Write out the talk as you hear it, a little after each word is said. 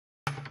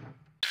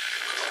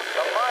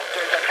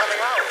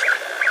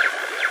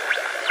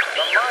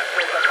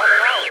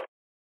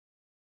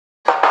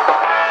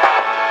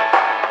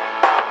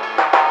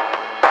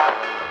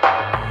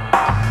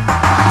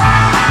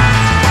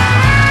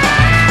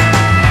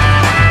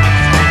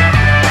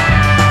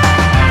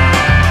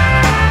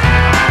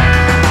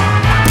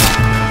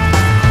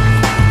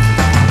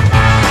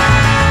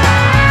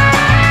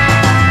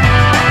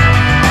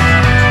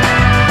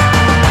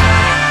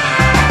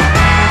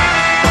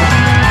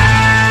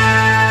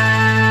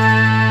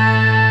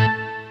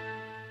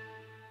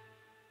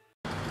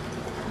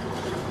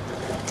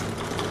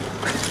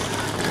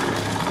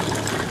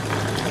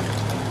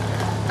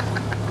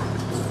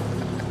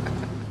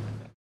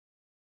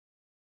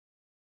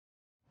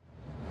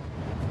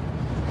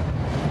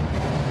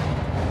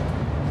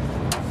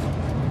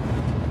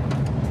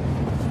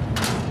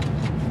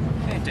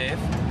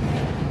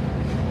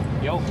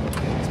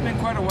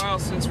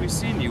we've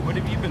seen you. What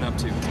have you been up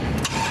to?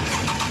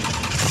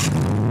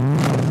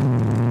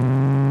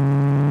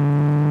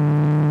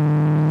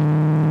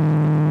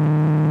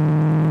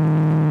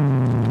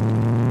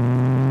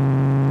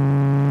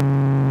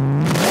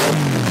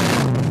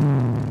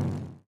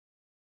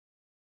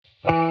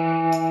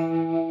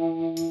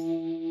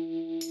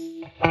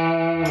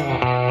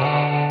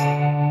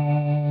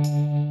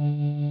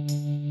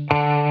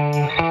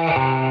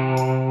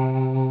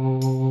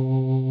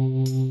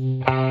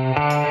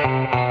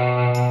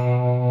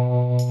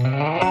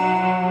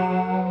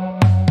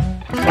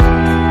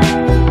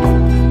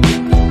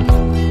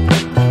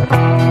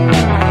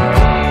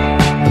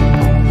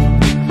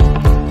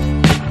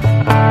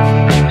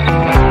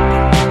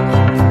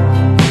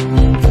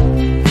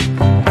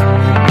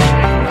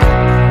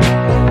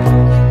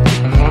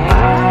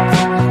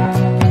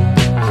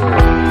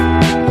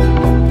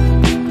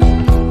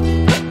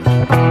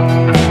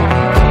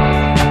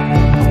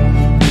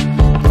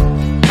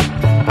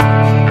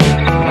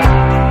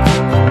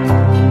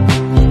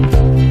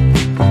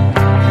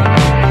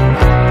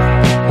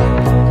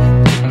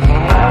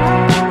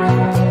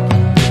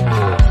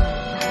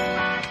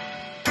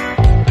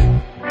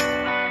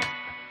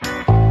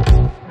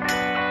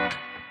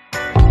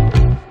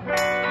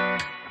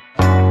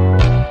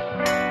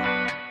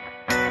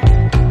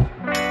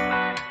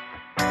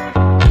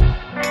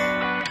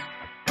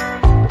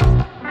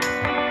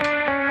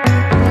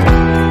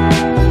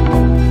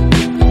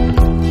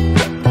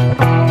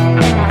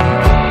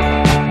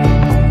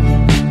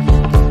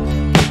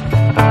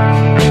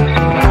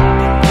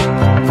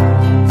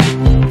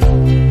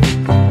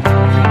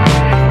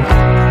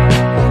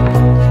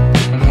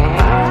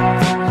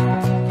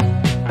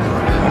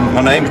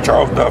 My name's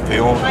Charles Duffie.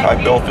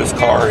 I built this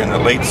car in the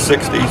late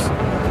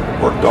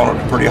 60s, worked on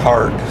it pretty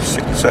hard,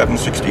 67,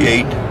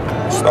 68.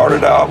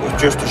 Started out with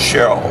just a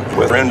shell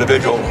with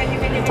individual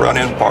front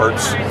end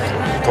parts,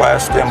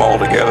 classed them all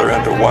together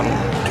into one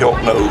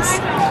tilt nose.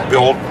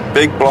 Built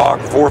big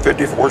block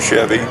 454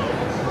 Chevy,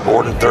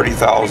 boarded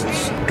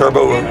 30,000s,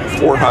 turbo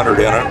 400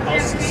 in it,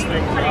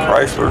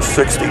 Chrysler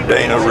 60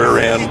 Dana rear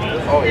end,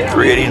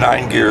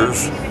 389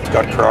 gears, it's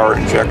got car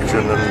injection.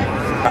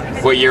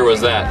 And what year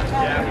was that?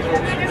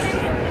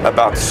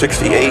 About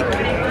 68.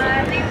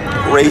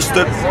 Raced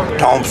it,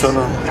 Thompson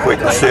and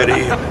Quaker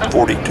City,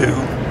 42.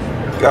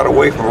 Got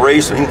away from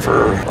racing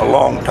for a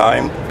long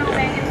time.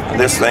 And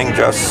this thing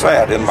just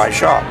sat in my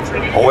shop.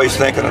 Always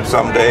thinking that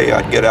someday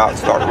I'd get out and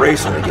start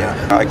racing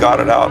again. I got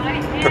it out,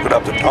 took it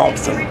up to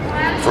Thompson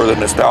for the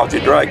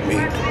Nostalgia Drag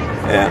Meet.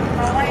 And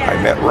I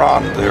met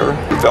Ron there.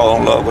 We fell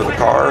in love with the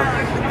car,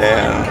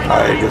 and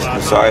I just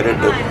decided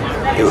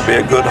that it would be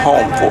a good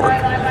home for it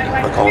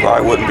because I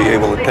wouldn't be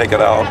able to take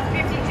it out,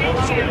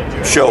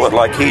 show it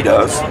like he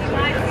does.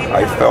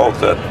 I felt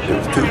that it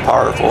was too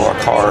powerful a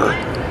car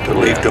to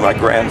leave to my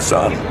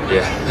grandson.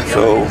 Yeah.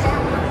 So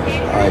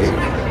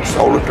I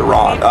sold it to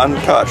Ron,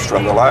 untouched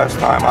from the last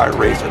time I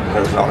raced it.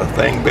 There's not a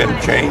thing been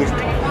changed.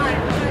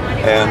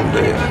 And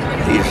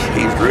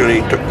he's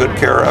really took good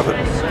care of it.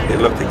 It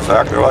looked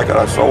exactly like it.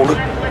 I sold it.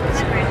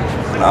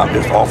 And I'm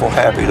just awful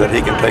happy that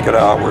he can take it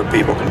out where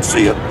people can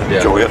see it and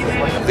enjoy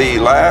it. The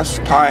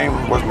last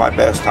time was my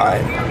best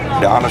time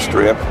down the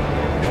strip.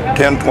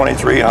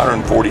 10:23,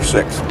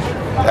 146.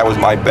 That was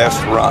my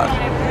best run.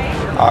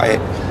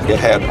 It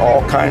had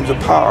all kinds of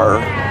power,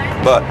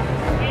 but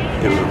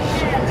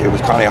it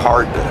was kind of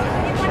hard to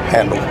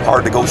handle,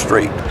 hard to go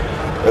straight.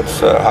 It's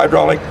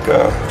hydraulic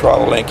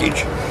throttle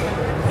linkage.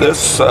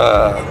 This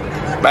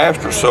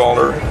master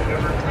cylinder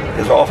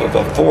is off of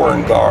a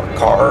foreign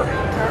car,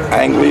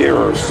 Anglia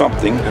or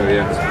something,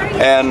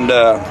 and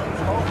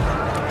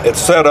it's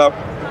set up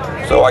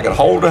so I can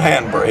hold the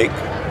handbrake,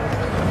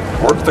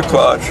 work the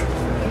clutch,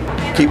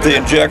 keep the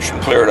injection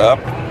cleared up,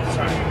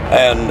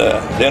 and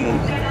then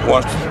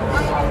once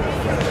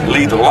you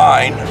leave the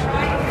line,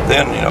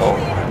 then, you know,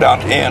 down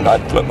to the end,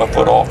 I'd flip my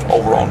foot off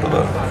over onto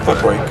the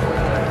foot brake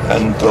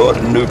and throw it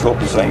in neutral at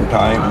the same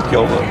time and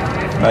kill the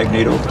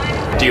magneto.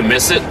 Do you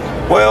miss it?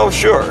 Well,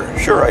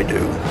 sure I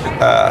do.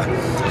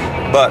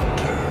 But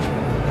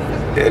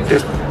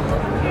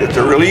it's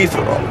a relief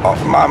off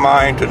of my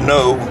mind to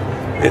know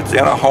it's in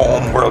a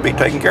home where it'll be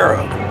taken care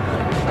of.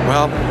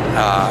 Well,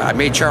 I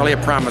made Charlie a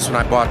promise when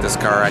I bought this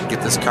car. I'd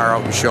get this car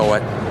out and show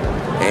it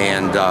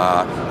and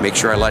make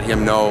sure I let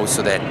him know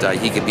so that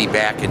he could be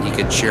back and he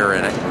could share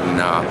in it. And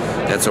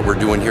that's what we're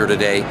doing here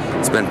today.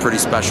 It's been pretty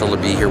special to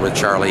be here with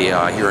Charlie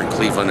here in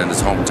Cleveland in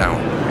his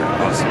hometown.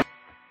 Awesome.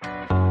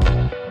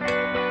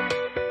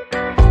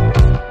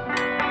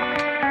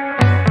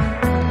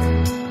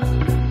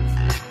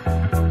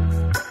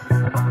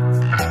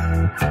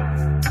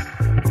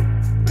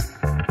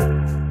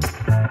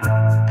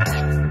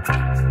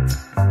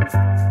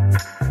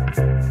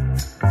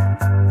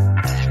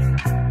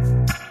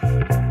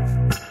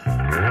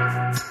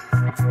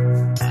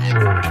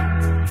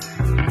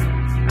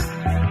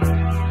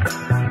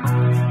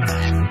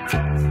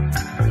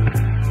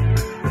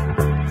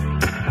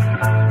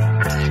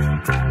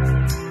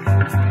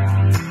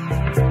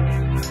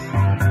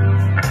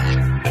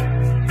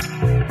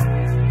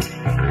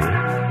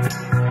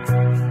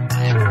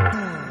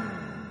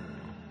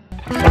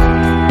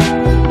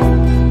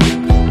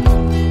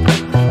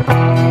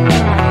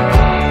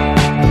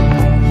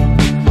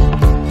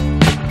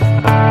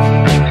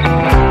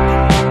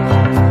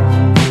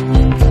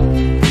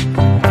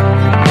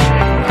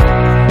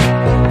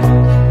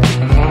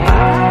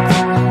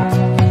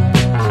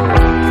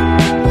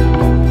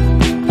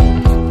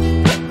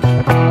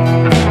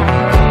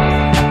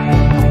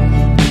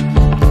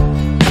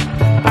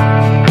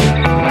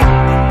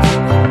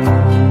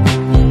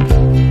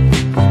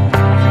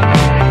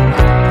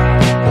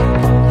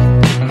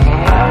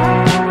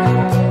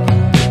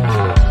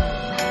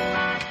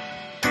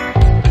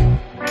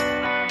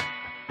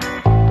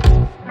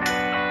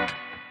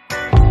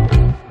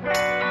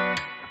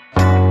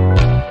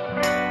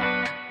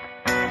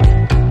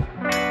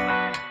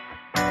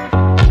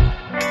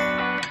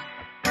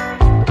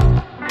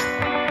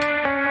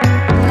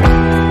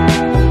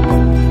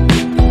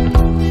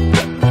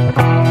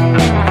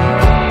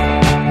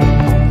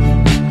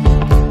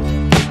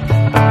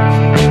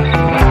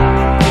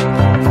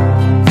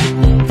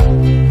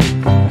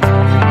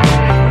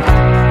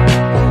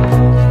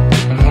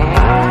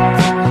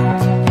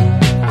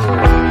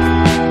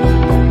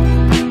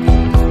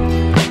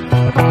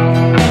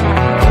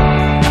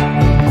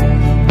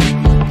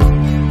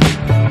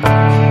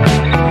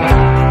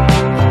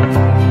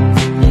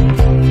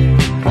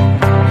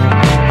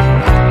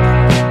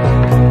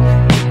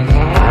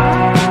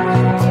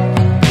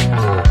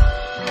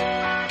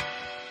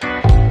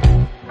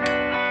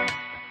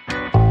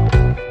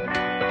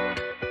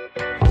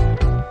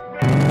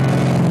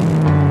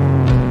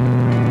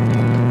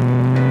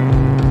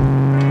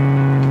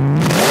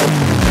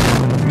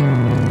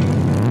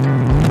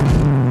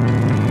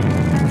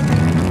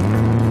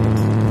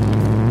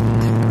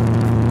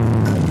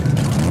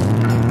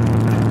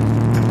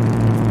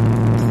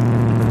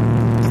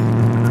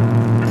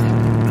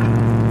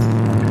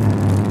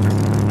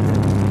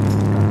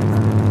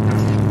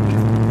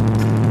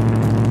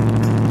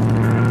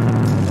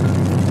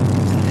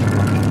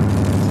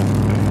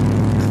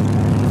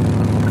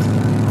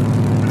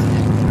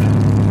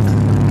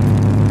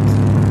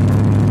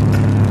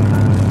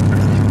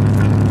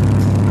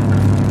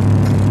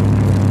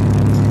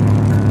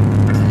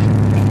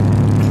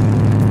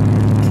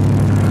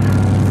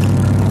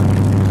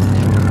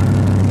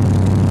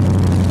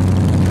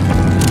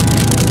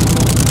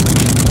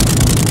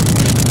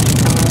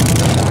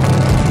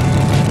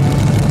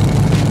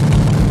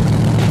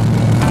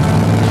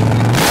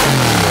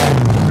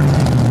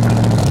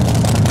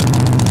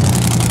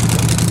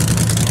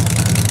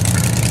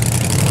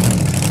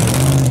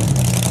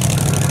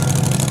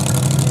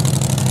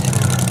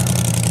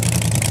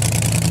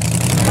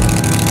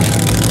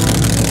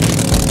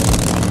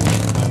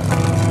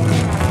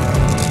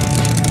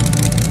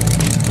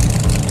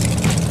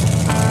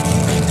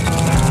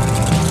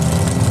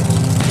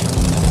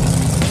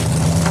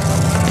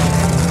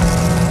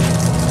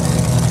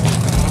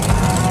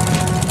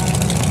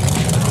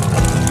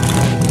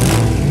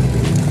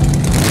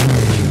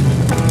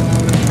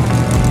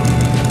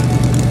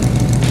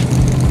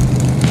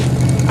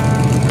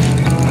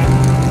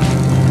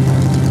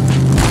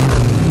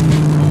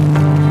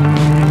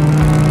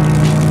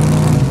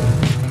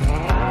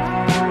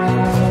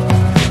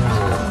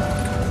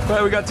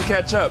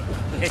 catch up.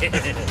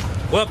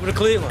 Welcome to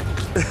Cleveland.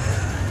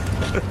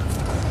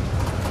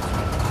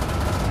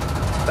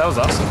 That was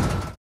awesome.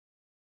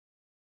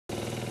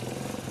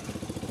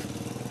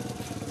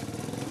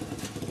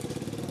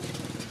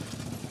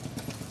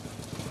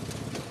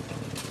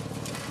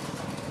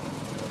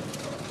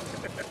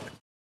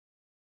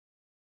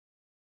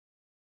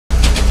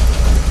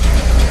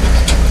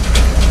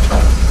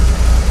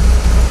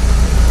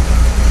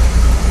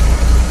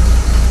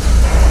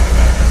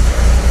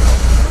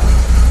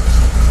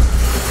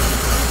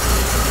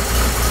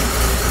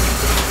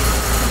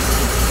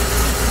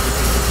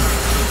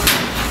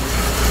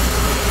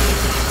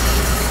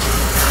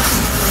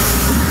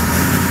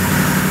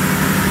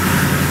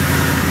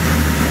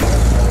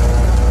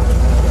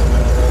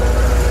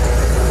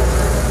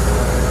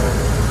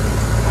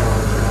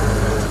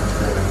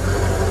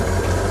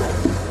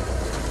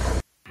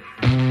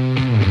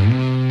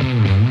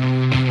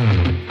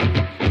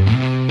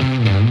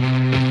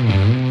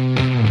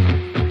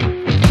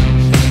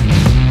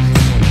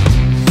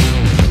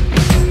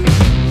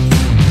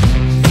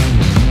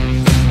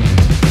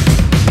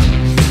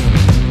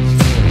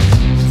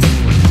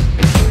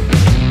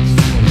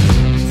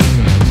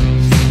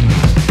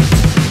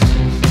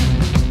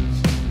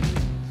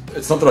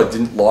 It's not that I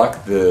didn't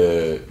like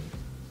the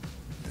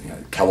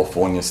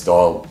California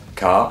style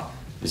car,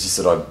 it's just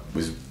that I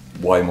was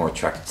way more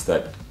attracted to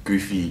that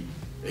goofy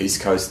East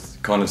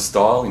Coast kind of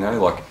style, you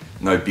know, like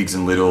no bigs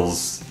and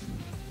littles,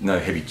 no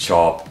heavy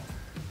chop,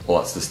 all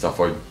that sort of stuff.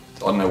 I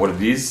don't know what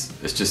it is,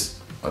 it's just,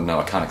 I don't know,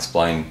 I can't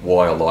explain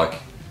why I like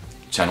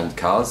channeled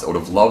cars. I would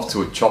have loved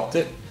to have chopped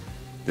it.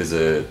 There's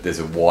a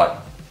white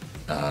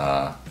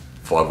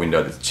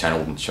 5-window that's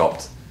channeled and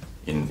chopped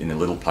in the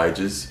little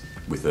pages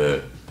with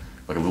a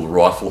little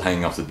rifle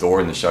hanging off the door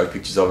in the show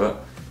pictures of it,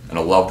 and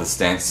I love the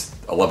stance.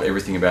 I love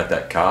everything about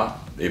that car,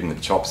 even the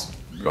chops,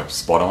 like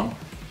spot on.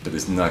 But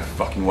there's no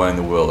fucking way in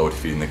the world I would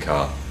fit in the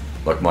car.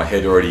 Like my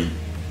head already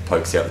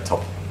pokes out the top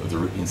of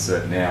the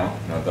insert now,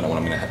 and I don't know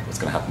what's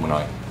going to happen when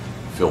I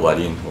fill that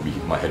in. I'll be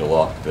hitting my head a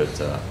lot.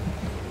 But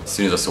as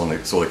soon as I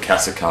saw the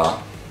Casa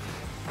car,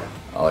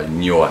 I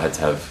knew I had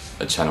to have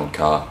a channeled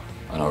car,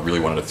 and I really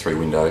wanted a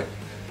 3-window.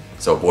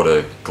 So I bought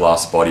a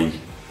glass body,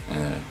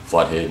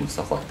 flathead and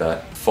stuff like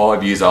that.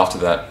 5 years after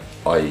that,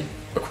 I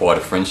acquired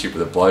a friendship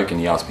with a bloke, and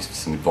he asked me for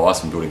some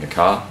advice on building a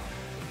car.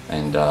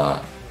 And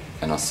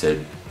I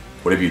said,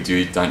 whatever you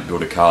do, don't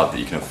build a car that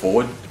you can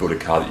afford, build a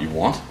car that you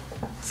want,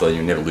 so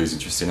you'll never lose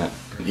interest in it.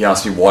 He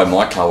asked me why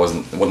my car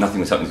nothing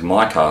was happening to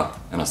my car,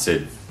 and I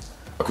said,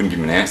 I couldn't give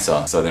him an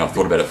answer. So then I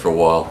thought about it for a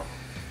while,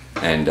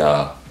 and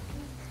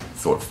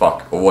thought,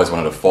 fuck, I always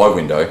wanted a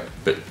 5-window,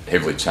 but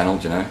heavily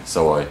channeled, you know?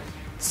 So I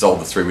sold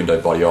the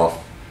 3-window body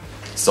off,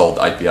 sold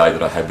the 8BA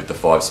that I had with the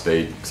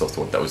 5-speed, because I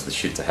thought that was the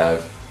shit to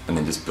have, and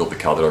then just built the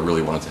car that I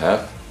really wanted to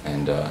have,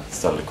 and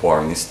started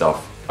acquiring this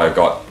stuff. I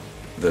got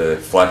the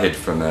flathead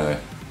from an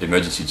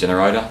emergency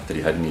generator that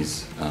he had in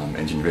his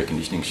engine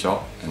reconditioning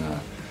shop, and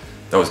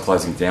that was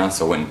closing down,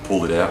 so I went and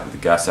pulled it out with a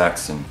gas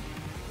axe and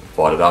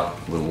fired it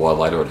up a little while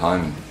later at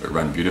home, and it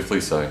ran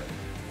beautifully, so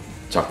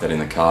chucked that in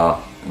the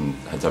car and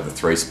had to have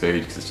the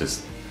 3-speed because it's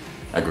just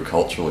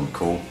agricultural and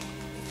cool.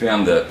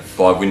 Found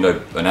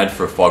an ad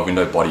for a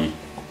 5-window body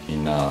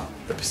in the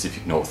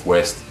Pacific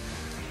Northwest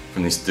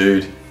from this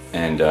dude,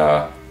 and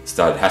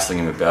started hassling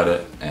him about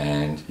it,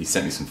 and he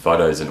sent me some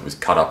photos, and it was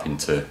cut up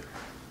into,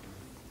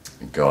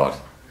 God,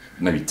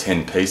 maybe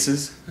 10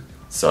 pieces.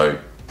 So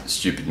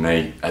stupid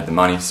me had the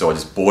money, so I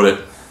just bought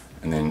it,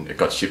 and then it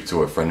got shipped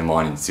to a friend of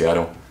mine in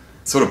Seattle.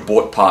 Sort of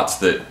bought parts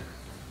that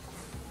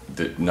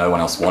no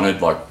one else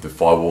wanted, like the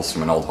firewalls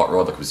from an old hot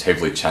rod, like it was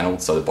heavily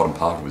channeled, so the bottom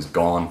part of it was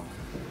gone.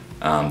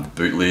 The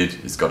boot lid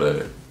has got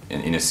an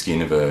inner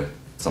skin of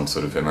some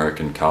sort of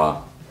American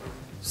car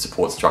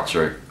support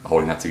structure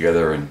holding that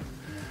together, and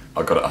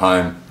I got it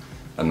home.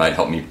 A mate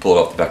helped me pull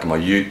it off the back of my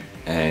ute,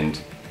 and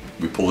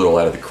we pulled it all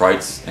out of the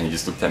crates, and he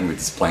just looked at me with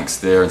this blank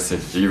stare and said,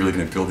 "Are you really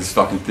going to build this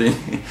fucking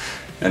thing?"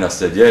 And I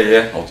said,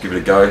 yeah, I'll give it a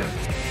go.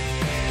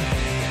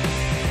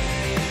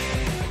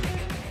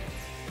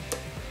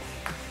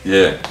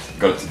 Yeah,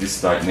 got it to this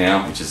state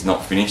now, which is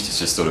not finished, it's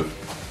just sort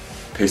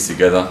of pieced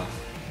together,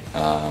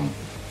 and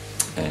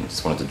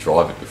just wanted to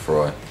drive it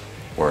before I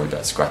worry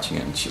about scratching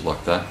it and shit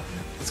like that.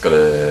 It's got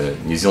a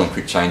New Zealand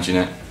quick change in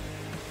it,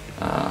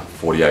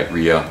 48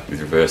 rear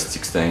with reversed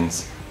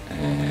 16s,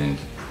 and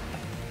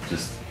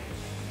just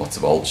lots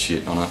of old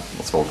shit on it,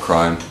 lots of old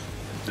chrome.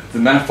 The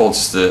manifold's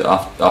just an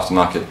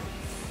aftermarket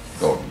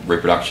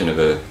reproduction of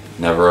a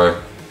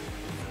Navarro.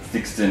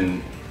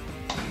 Thixton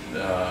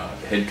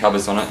head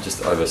covers on it,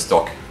 just over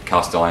stock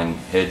cast iron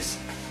heads.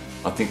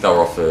 I think they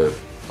were off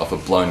a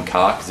blown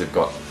car because they've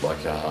got like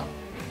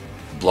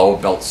blower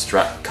belt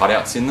strap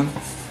cutouts in them.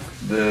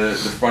 The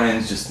front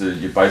end's just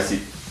your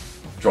basic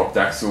dropped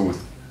axle with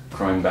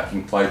chrome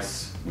backing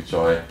plates, which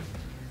I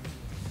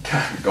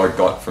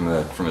got from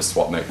a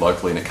swap meet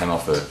locally, and it came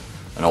off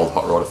an old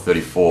hot rod of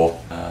 34.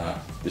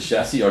 The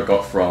chassis I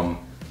got from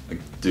a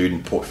dude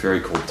in Port Fairy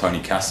called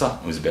Tony Casa.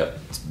 It was about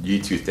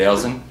year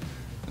 2000,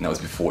 and that was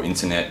before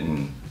internet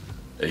and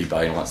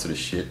eBay and all that sort of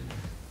shit.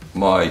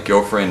 My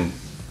girlfriend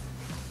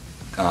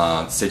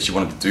said she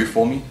wanted to do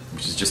for me,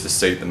 which is just a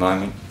seat at the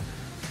moment.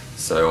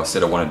 So I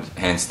said I wanted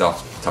hand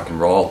stuff, tuck and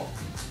roll,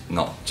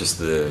 not just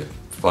the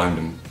foamed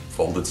and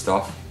folded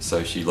stuff.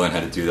 So she learned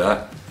how to do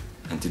that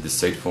and did the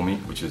seat for me,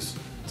 which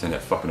turned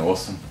out fucking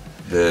awesome.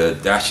 The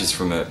dash is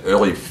from an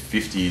early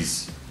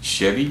 50s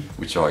Chevy,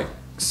 which I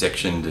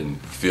sectioned and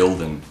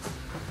filled, and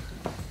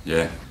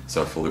yeah,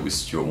 so I filled it with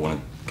Stuart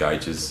Warner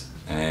gauges.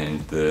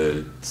 And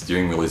the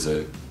steering wheel is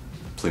a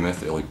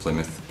Plymouth, early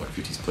Plymouth, like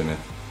 50s Plymouth.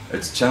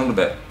 It's channeled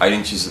about 8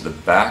 inches at the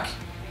back,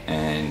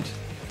 and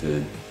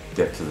the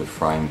depth of the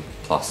frame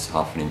plus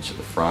half an inch at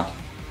the front.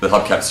 The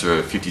hubcaps are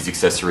a 50s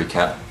accessory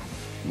cap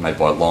made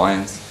by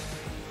Lions.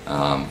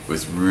 It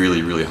was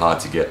really, really hard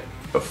to get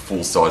a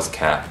full-size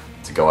cap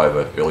to go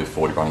over early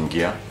 40 running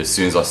gear. As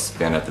soon as I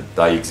found out that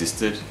they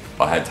existed,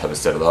 I had to have a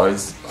set of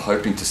those.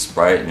 Hoping to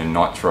spray it in a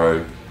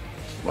nitro,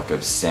 like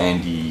a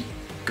sandy,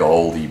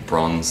 goldy,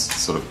 bronze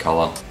sort of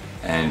colour.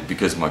 And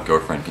because my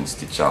girlfriend can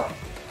stitch up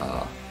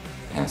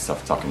hand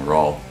stuff, tuck and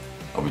roll,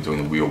 I'll be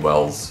doing the wheel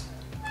wells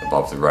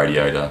above the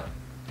radiator,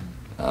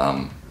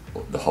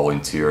 the whole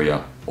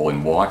interior, all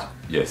in white.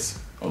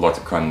 Yes, I'd like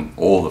to chrome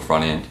all the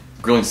front end.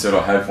 Grilling set,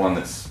 I have one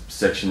that's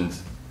sectioned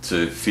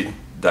to fit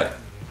that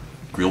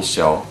grill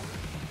shell,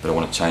 but I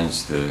want to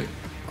change the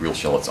grill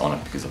shell that's on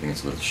it because I think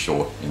it's a little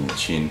short in the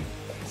chin.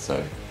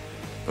 So,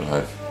 but I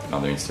have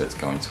another insert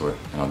going to it,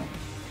 and I'm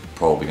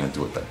probably going to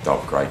do it that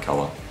dove grey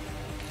colour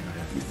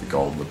with the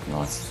gold looking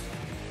nice.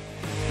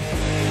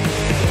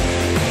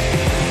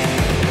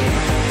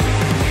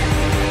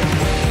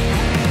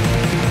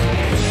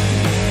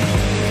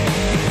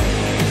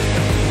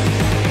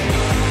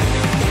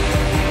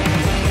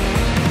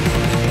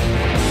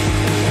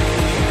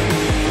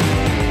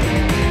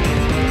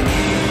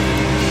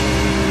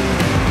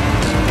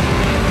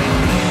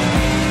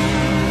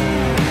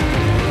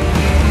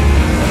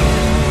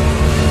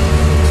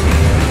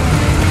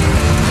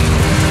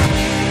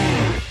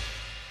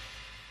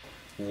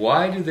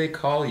 Why do they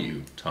call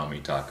you Tommy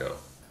Taco?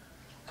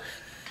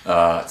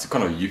 It's a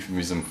kind of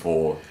euphemism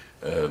for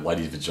a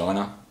lady's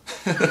vagina.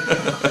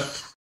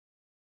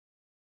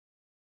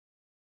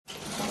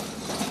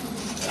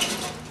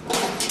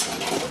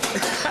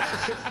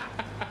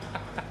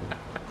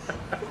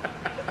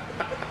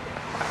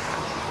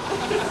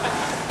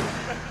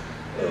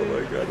 Oh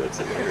my god, that's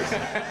hilarious.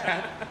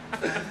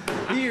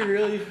 He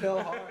really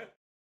fell hard.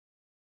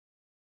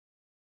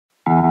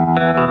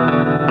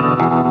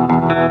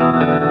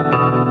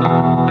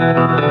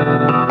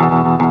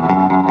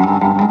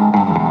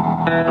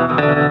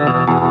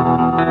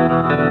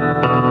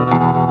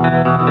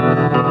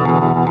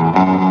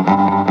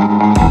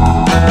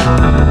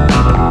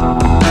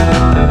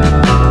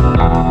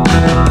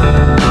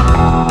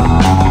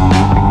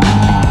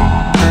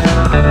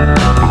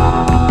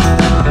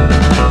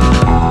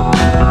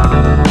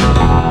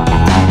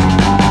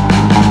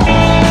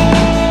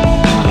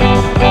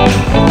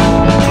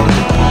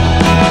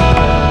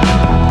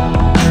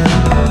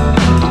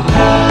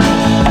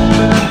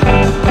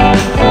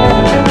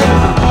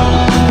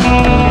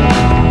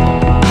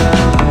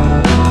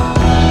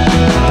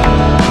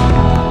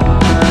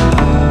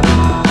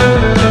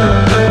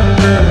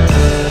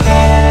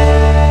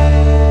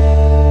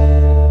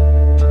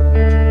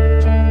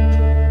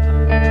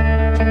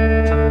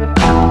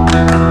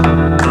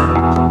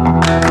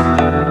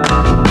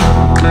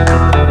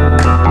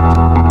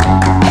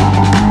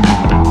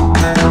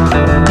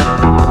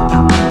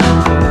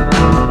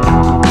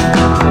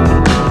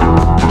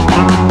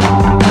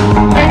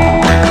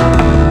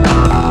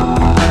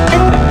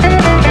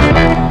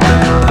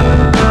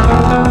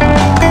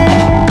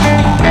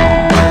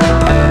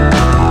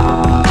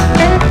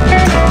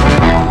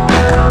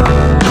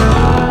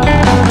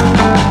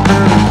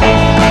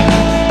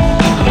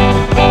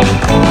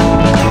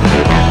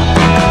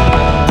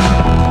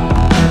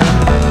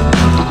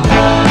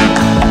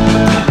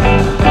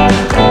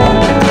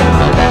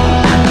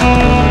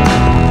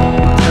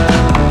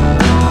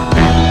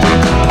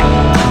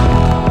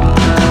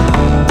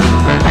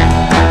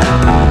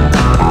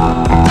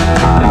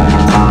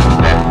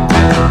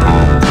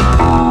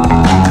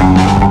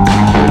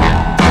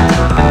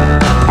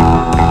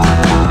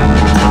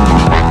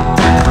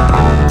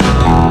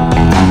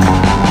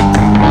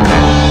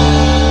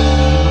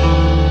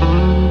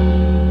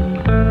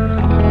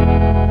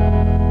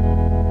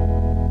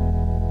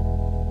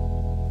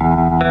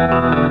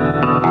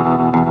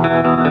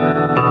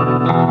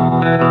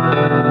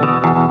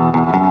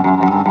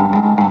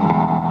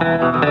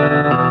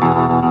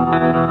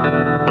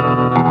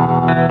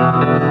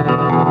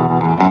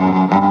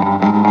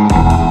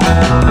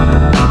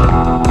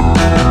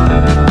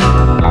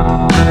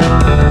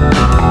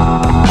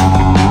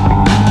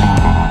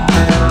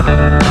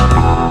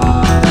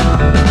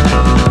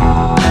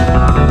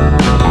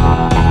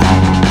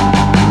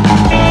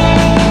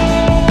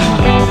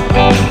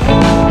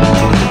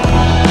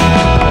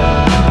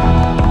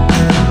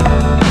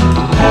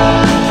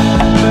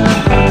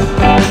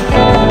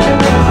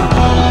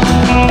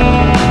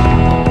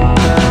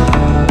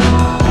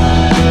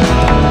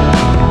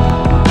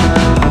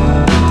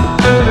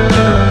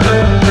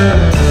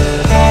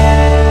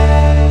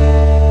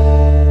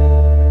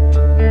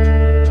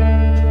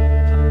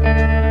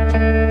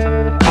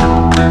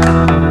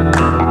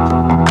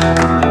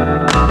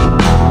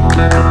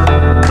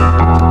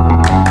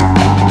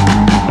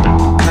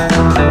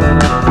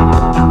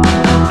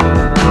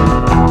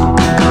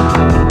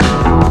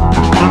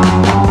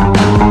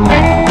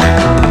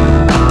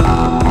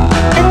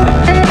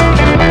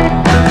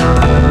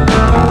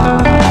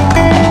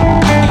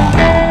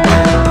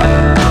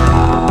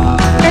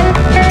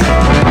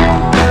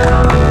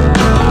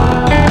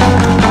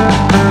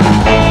 Bye.